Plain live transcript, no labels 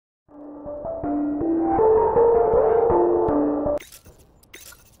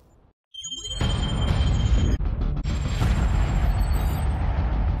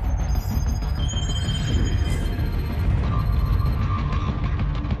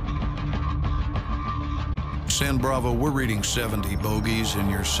San Bravo, we're reading 70 bogeys in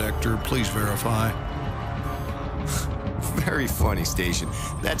your sector. Please verify. Very funny, Station.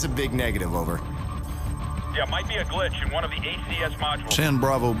 That's a big negative, over. Yeah, might be a glitch in one of the ACS modules. San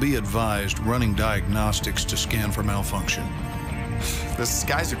Bravo, be advised, running diagnostics to scan for malfunction. The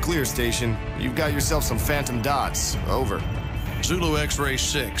skies are clear, Station. You've got yourself some phantom dots. Over. Zulu X-Ray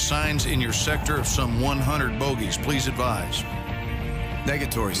 6, signs in your sector of some 100 bogeys. Please advise.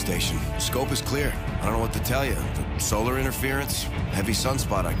 Negatory, Station. Scope is clear. I don't know what to tell you. Solar interference, heavy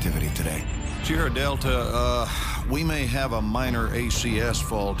sunspot activity today. Sierra Delta, we may have a minor ACS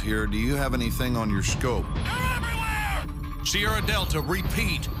fault here. Do you have anything on your scope? They're everywhere! Sierra Delta,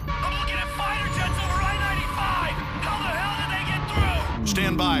 repeat. I'm looking at fighter jets over I-95! How the hell did they get through?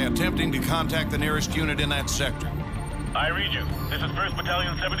 Stand by, attempting to contact the nearest unit in that sector. I read you. This is 1st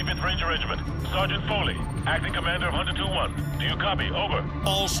Battalion, 75th Ranger Regiment. Sergeant Foley, acting commander of Hunter 2-1. Do you copy? Over.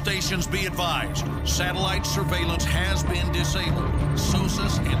 All stations be advised. Satellite surveillance has been disabled.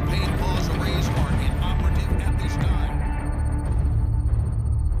 SOSUS and paid pause arrays are inoperative at this time.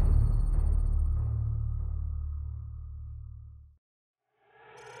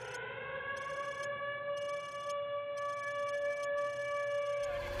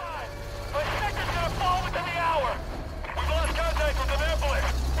 My sector's gonna fall within the hour! We've lost contact with an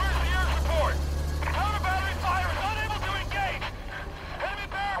ambulance! Where's the air support? Counter battery fire is unable to engage! Enemy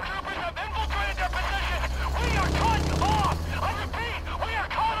paratroopers have infiltrated their positions! We are cut off! I repeat, we are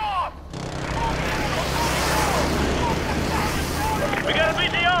cut off! We got a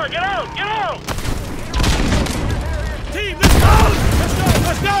BTR! Get out! Get out! Team, let's go! Let's go!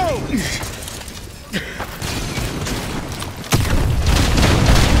 Let's go!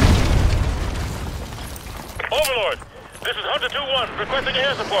 Overlord, this is Hunter 2-1, requesting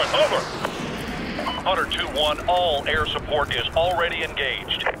air support. Over. Hunter 2-1, all air support is already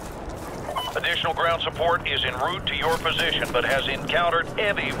engaged. Additional ground support is en route to your position, but has encountered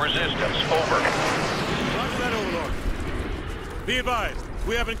heavy resistance. Over. Roger that, Overlord. Be advised,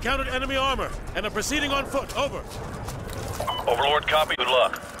 we have encountered enemy armor and are proceeding on foot. Over. Overlord, copy. Good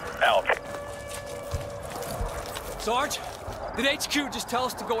luck. Out. Sarge, did HQ just tell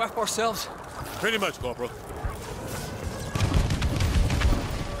us to go F ourselves? Pretty much, Corporal.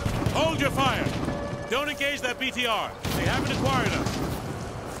 Hold your fire. Don't engage that BTR. They haven't acquired us.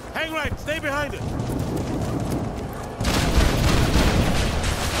 Hang right. Stay behind it.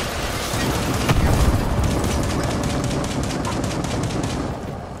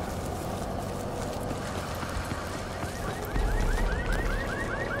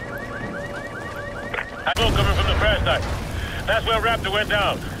 Smoke coming from the crash site. That's where Raptor went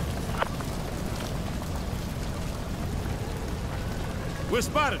down. We're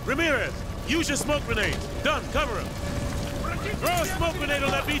spotted. Ramirez, use your smoke grenades. Done. Cover him. Throw a smoke grenade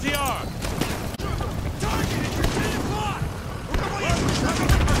on that BTR.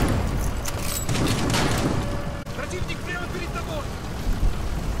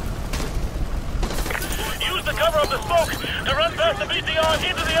 Use the cover of the smoke to run past the BTR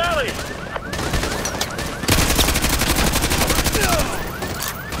into the alley.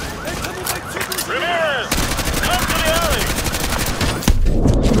 Ramirez, come to the alley.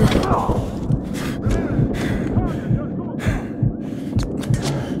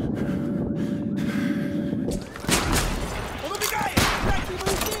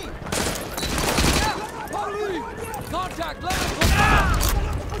 Contact, let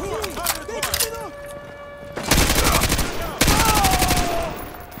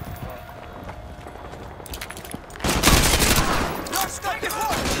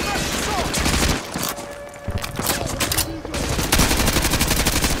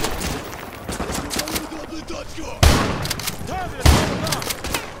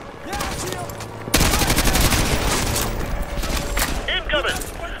Incoming.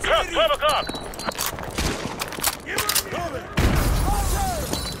 Truck, 12 o'clock.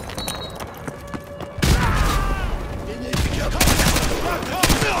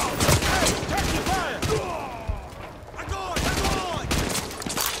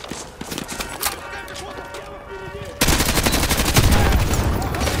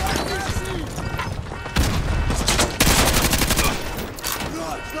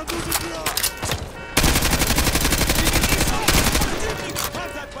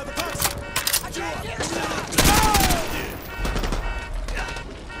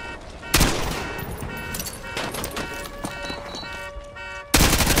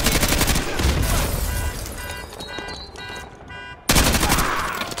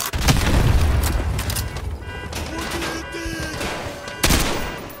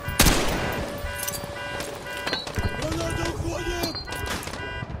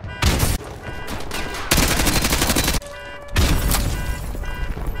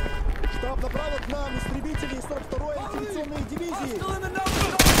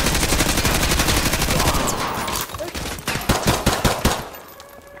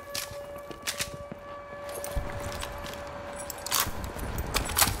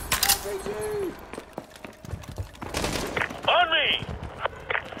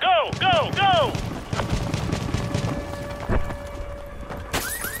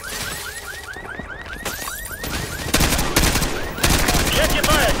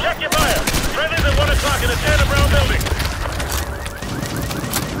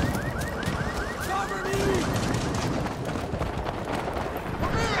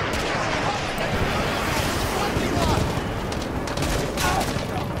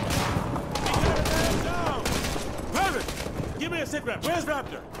 sitrep. Where's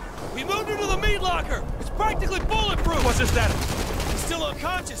Raptor? We moved her to the meat locker. It's practically bulletproof. What's his status? He's still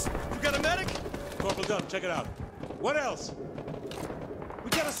unconscious. You got a medic? Corporal Dunn, check it out. What else? We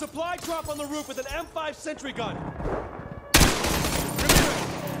got a supply drop on the roof with an M5 sentry gun. Ramirez,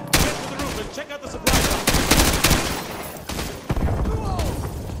 get to the roof and check out the supply drop.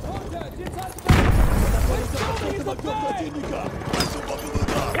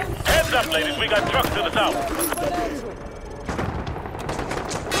 Heads up, ladies. We got trucks to the south.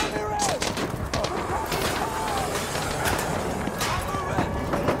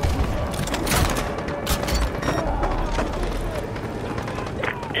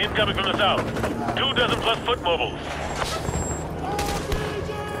 Incoming from the south. 24+ foot mobiles.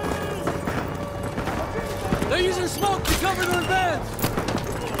 They're using smoke to cover their advance.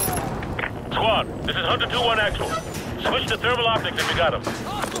 Squad, this is Hunter 2-1 actual. Switch to thermal optics if you got them.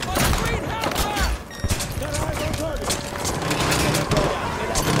 Hostile by the green half back. Got eyes on target.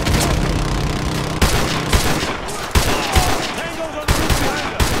 Tango's on the roof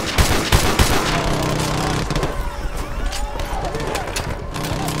behind us.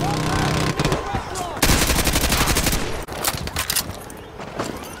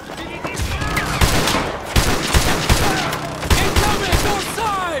 Incoming, north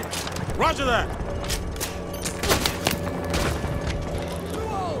side. Roger that.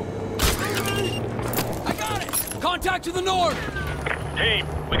 I got it. Contact to the north. Team,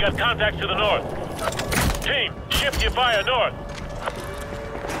 we got contacts to the north. Team, shift your fire north.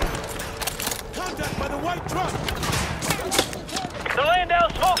 Contact by the white truck. They're laying down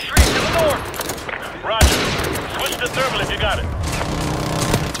smoke streams to the north. Roger. Switch to thermal if you got it.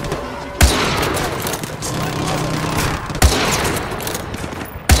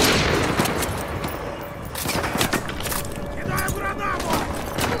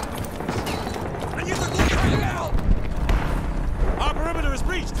 Our perimeter is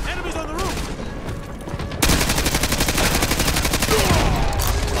breached. Enemies on the roof.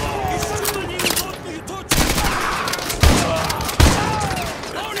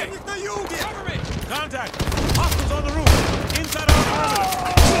 Cover me. Contact. Hostiles on the roof. Inside our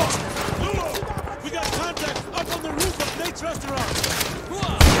perimeter. We got contact up on the roof of Nate's restaurant.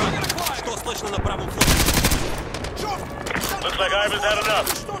 Looks like Ivan's had enough.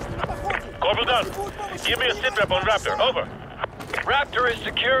 Corporal Dunn, give me a sitrep on Raptor. Over. Raptor is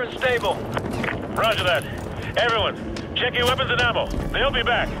secure and stable. Roger that. Everyone, check your weapons and ammo. They'll be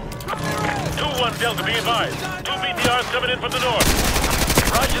back. 2-1 Delta, be advised. 2 BTRs coming in from the north.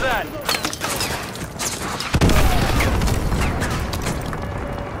 Roger that.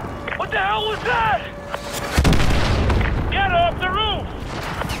 What the hell was that? Get off the roof!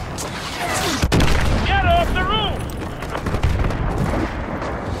 Get off the roof!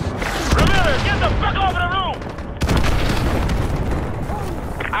 Ramirez, get the fuck off the roof!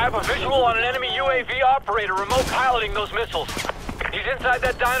 I have a visual on an enemy UAV operator remote piloting those missiles. He's inside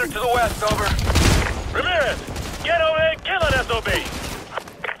that diner to the west, over. Ramirez, get over there and kill an SOB!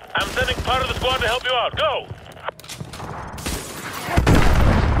 I'm sending part of the squad to help you out. Go!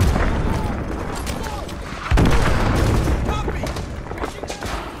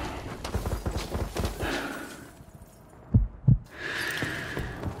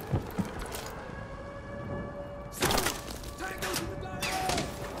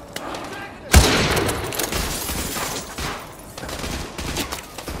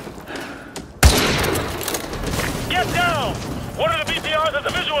 Get down! One of the BTRs has a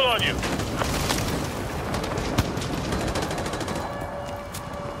visual on you!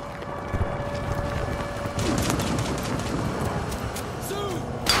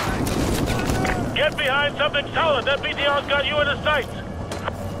 Get behind something solid! That BTR's got you in his sights!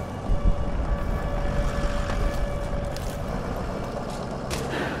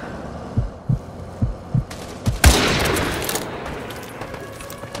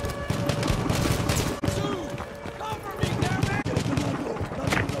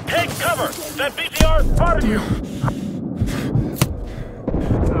 Take cover! That BTR spotted you!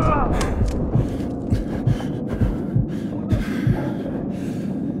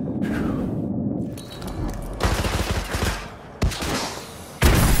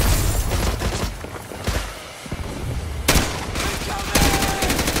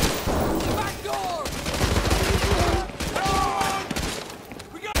 Back door.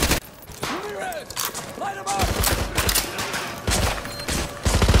 We got Ramirez. Light him up.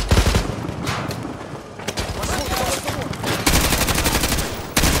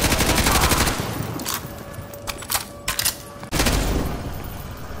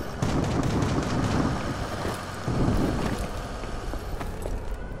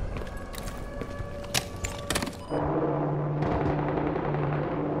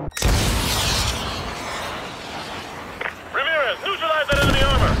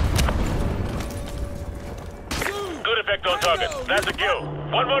 Contact on target. That's a kill.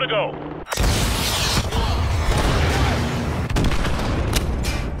 One more to go.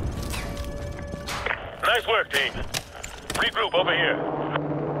 Nice work, team. Regroup over here.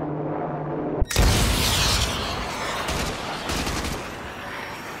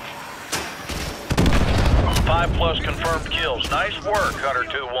 Five plus confirmed kills. Nice work, Hunter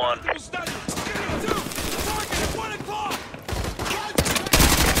 2-1.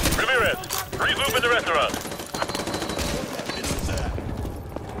 Ramirez, regroup in the restaurant.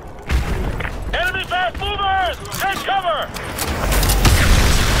 Enemy fast movers! Take cover!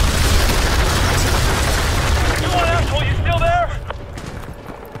 Asshole, you still there?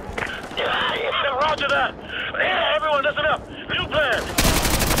 Roger that. Everyone, listen up. New plan.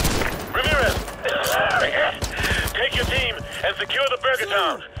 Ramirez, take your team and secure the Burger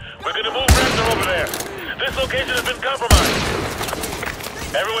Town. We're gonna move Raptor over there. This location has been compromised.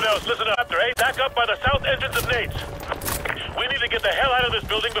 Everyone else, listen up. Raptor 8, back up by the south entrance of Nate's. We need to get the hell out of this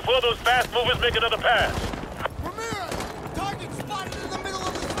building before those fast movers make another pass. Ramirez! Target spotted in the middle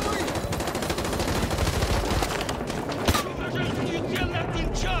of the street!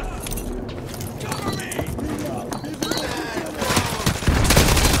 Cover me!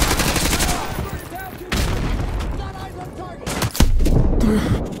 Got eyes on target!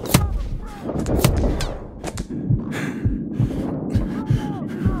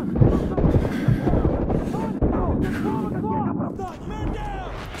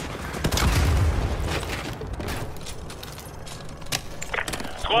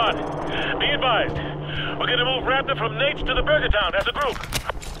 Squad, be advised. We're gonna move Raptor from Nate's to the Burger Town as a group.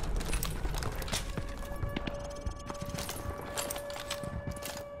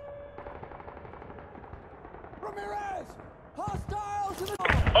 Ramirez! Hostile to the...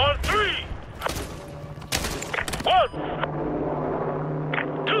 On 3! 1!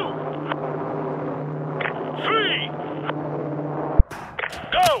 2! 3!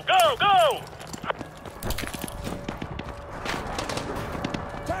 Go, go, go!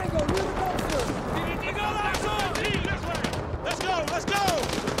 Tango, near the dumpster! Let's go! Let's go!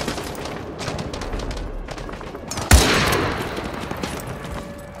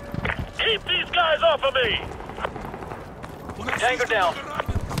 Keep these guys off of me! Tango down.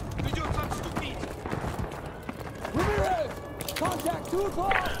 Ramirez! Contact 2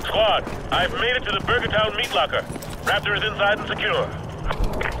 o'clock! Squad, I've made it to the Burger Town meat locker. Raptor is inside and secure.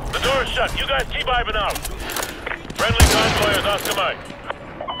 The door is shut. You guys keep Ivan out. Friendly convoy is Oscar Mike.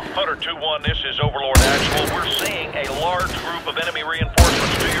 Hunter 2-1, this is Overlord Actual. We're seeing a large group of enemy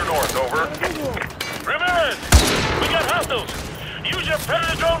reinforcements to your north, over. Ramirez! We got hostiles! Use your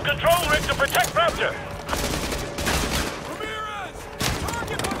Predator drone control rig to protect Raptor! Ramirez!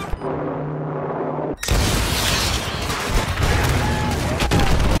 Target for the...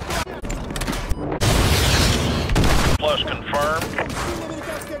 Plus confirmed.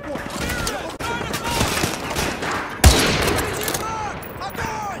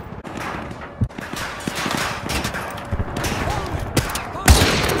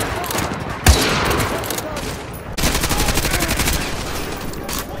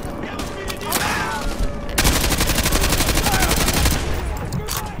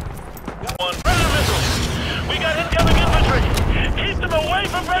 We got incoming infantry! Keep them away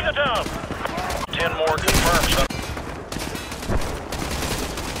from Burger Town! 10 more confirmed, son.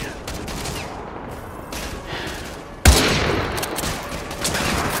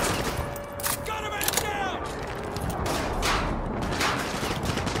 Got him down!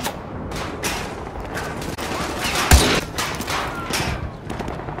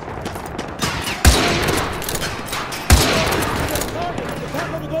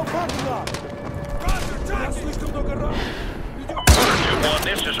 Hunter 2-1,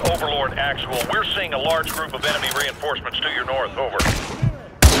 this is Overlord Actual. We're seeing a large group of enemy reinforcements to your north, over.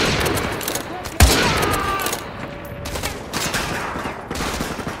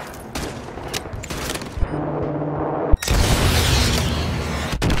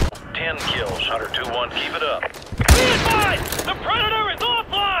 Kills, Hunter 2-1, keep it up. Be advised! The Predator is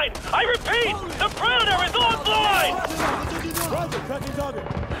offline! I repeat, the Predator is offline! Roger, tracking target.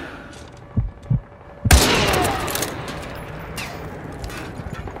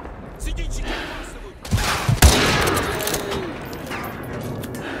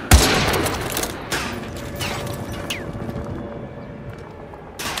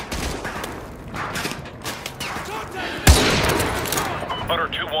 Hunter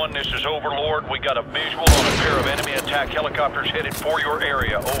 2-1, this is Overlord. We got a visual on a pair of enemy attack helicopters headed for your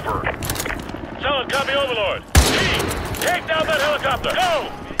area, over. Solid copy, Overlord. Team, take down that helicopter! Go!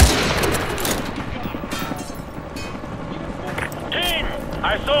 Team,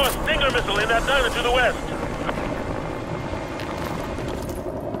 I saw a Stinger missile in that diner to the west.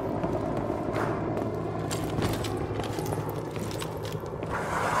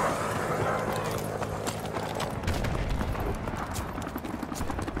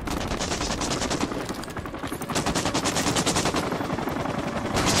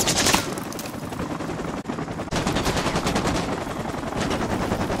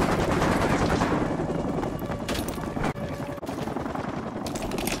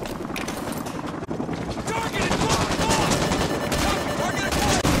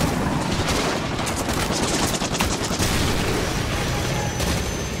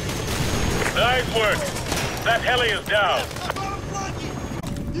 Nice work. That heli is down.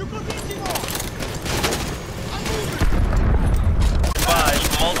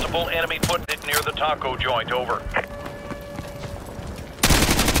 Advise, multiple enemy footprint near the taco joint. Over.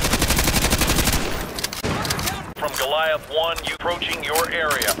 From Goliath 1, you approaching your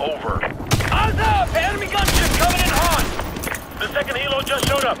area. Over. Eyes up! Enemy gunship coming in hot! The second helo just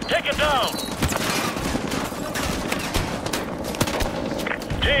showed up. Take it down.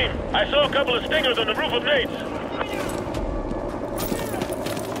 Team, I saw a couple of stingers on the roof of Nate's.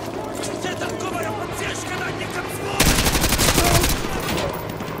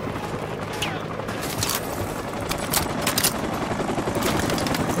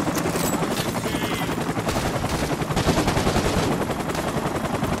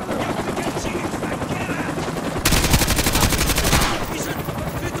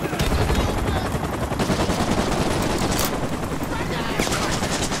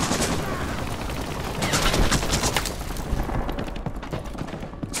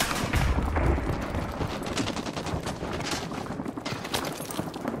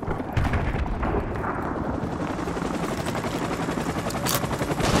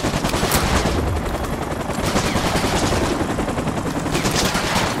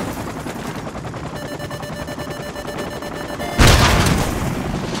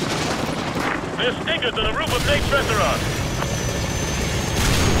 There's stinkers on the roof of Nate's restaurant.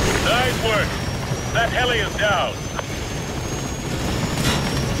 Nice work. That heli is down.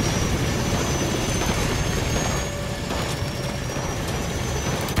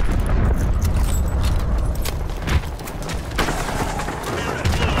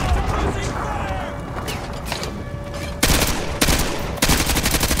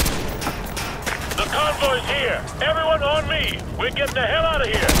 The convoy's here. Everyone on me. We're getting the hell out of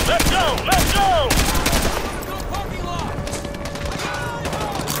here. Let's go! Let's go!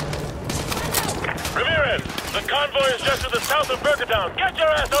 Ramirez, the convoy is just to the south of Burgertown. Get your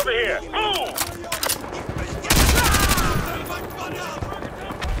ass over here. Move!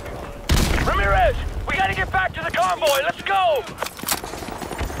 Ramirez, we gotta get back to the convoy. Let's go!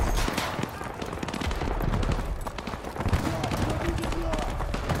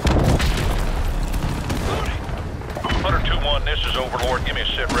 Hunter 2-1, this is Overlord. Give me a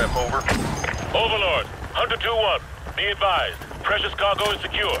sit rep. Over. Overlord, Hunter 2-1. Be advised. Precious cargo is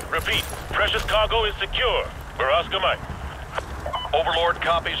secure. Repeat, precious cargo is secure. We're Oscar Mike. Overlord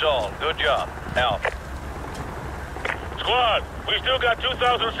copies all. Good job. Out. Squad, we still got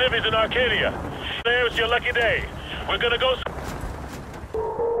 2,000 civvies in Arcadia. There's your lucky day. We're gonna go...